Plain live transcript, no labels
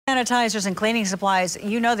Sanitizers and cleaning supplies,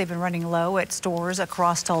 you know they've been running low at stores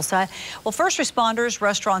across Tulsa. Well, first responders,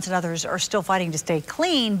 restaurants, and others are still fighting to stay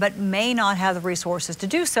clean, but may not have the resources to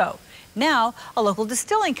do so. Now, a local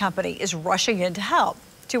distilling company is rushing in to help.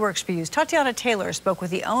 2 Works for You's Tatiana Taylor spoke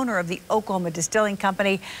with the owner of the Oklahoma Distilling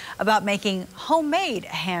Company about making homemade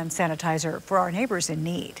hand sanitizer for our neighbors in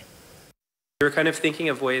need. We were kind of thinking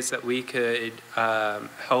of ways that we could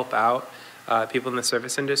help out people in the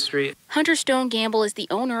service industry. Hunter Stone Gamble is the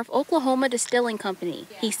owner of Oklahoma Distilling Company.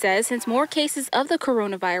 He says since more cases of the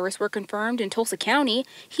coronavirus were confirmed in Tulsa County,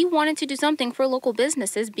 he wanted to do something for local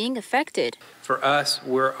businesses being affected. For us,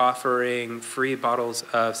 we're offering free bottles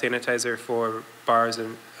of sanitizer for bars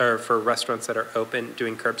and for restaurants that are open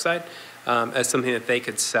doing curbside as something that they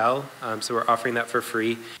could sell. So we're offering that for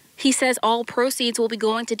free. He says all proceeds will be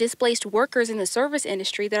going to displaced workers in the service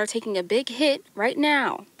industry that are taking a big hit right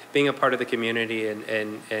now. Being a part of the community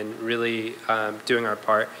and really doing our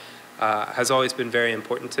part has always been very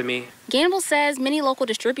important to me. Gamble says many local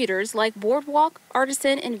distributors like Boardwalk,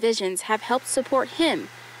 Artisan, and Visions have helped support him,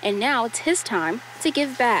 and now it's his time to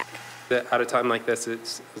give back. At a time like this,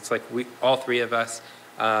 it's like all 3 of us,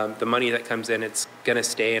 the money that comes in, it's going to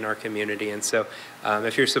stay in our community. And so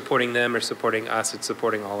if you're supporting them or supporting us, it's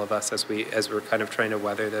supporting all of us as we're kind of trying to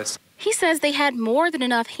weather this. He says they had more than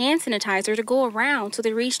enough hand sanitizer to go around, so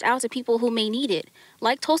they reached out to people who may need it,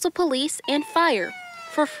 like Tulsa Police and Fire,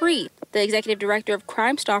 for free. The executive director of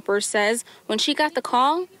Crime Stoppers says when she got the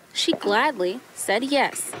call, she gladly said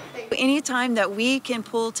yes. Anytime that we can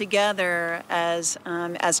pull together as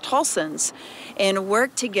Tulsans and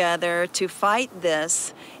work together to fight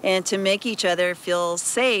this and to make each other feel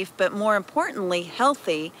safe, but more importantly,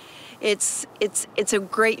 healthy, it's a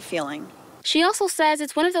great feeling. She also says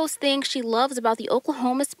it's one of those things she loves about the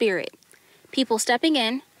Oklahoma spirit. People stepping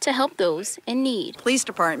in to help those in need. Police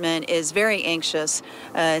department is very anxious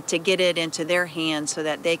to get it into their hands so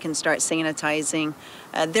that they can start sanitizing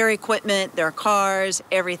their equipment, their cars,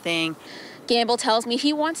 everything. Gamble tells me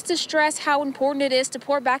he wants to stress how important it is to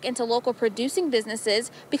pour back into local producing businesses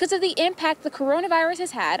because of the impact the coronavirus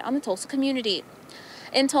has had on the Tulsa community.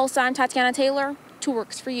 In Tulsa, I'm Tatiana Taylor, 2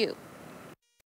 Works for You.